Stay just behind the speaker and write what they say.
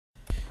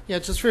Yeah,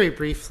 just very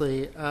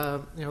briefly,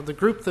 the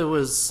group that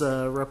was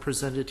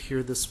represented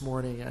here this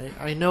morning,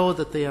 I know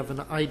that they have an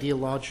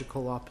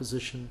ideological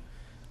opposition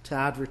to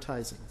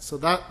advertising. So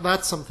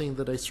that's something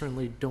that I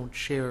certainly don't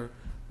share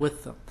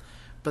with them.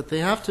 But they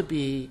have to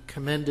be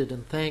commended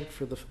and thanked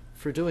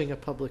for doing a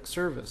public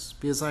service,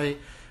 because I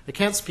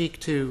can't speak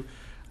to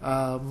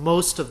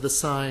most of the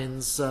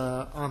signs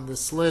on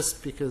this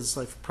list because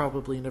I've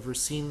probably never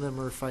seen them,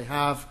 or if I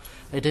have,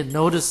 I didn't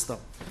notice them.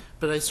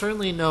 But I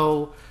certainly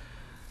know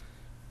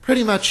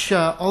pretty much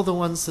all the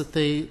ones that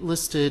they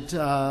listed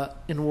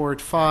in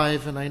Ward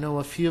 5, and I know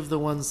a few of the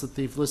ones that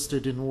they've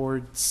listed in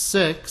Ward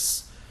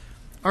 6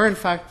 are in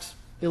fact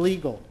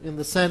illegal, in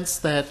the sense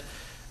that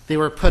they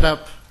were put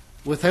up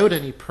without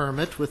any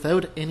permit,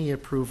 without any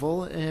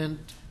approval, and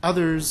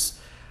others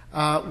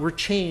were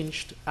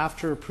changed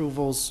after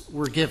approvals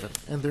were given,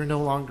 and they're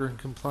no longer in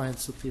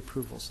compliance with the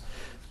approvals.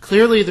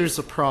 Clearly there's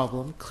a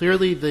problem.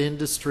 Clearly the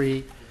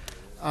industry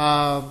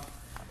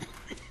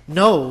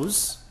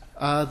knows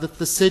that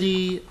the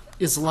city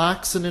is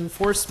lax in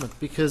enforcement,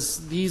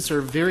 because these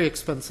are very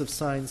expensive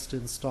signs to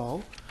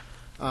install,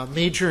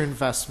 major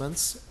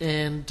investments,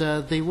 and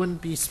they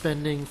wouldn't be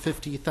spending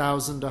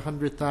 $50,000,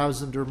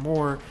 $100,000 or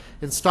more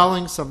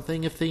installing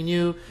something if they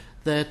knew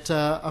that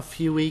a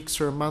few weeks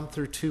or a month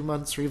or 2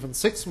 months or even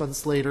 6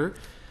 months later,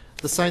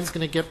 the sign's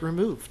going to get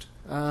removed.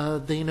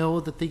 They know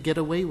that they get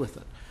away with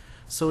it.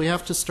 So we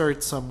have to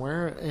start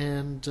somewhere,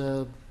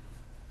 and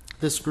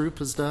this group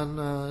has done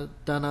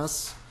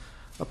us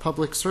a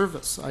public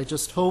service. I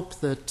just hope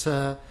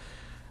that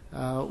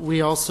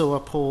we also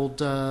uphold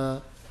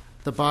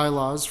the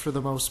bylaws for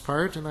the most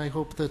part, and I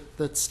hope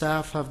that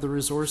staff have the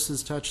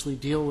resources to actually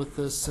deal with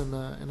this in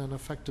an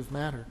effective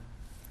manner.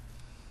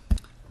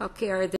 Okay, are there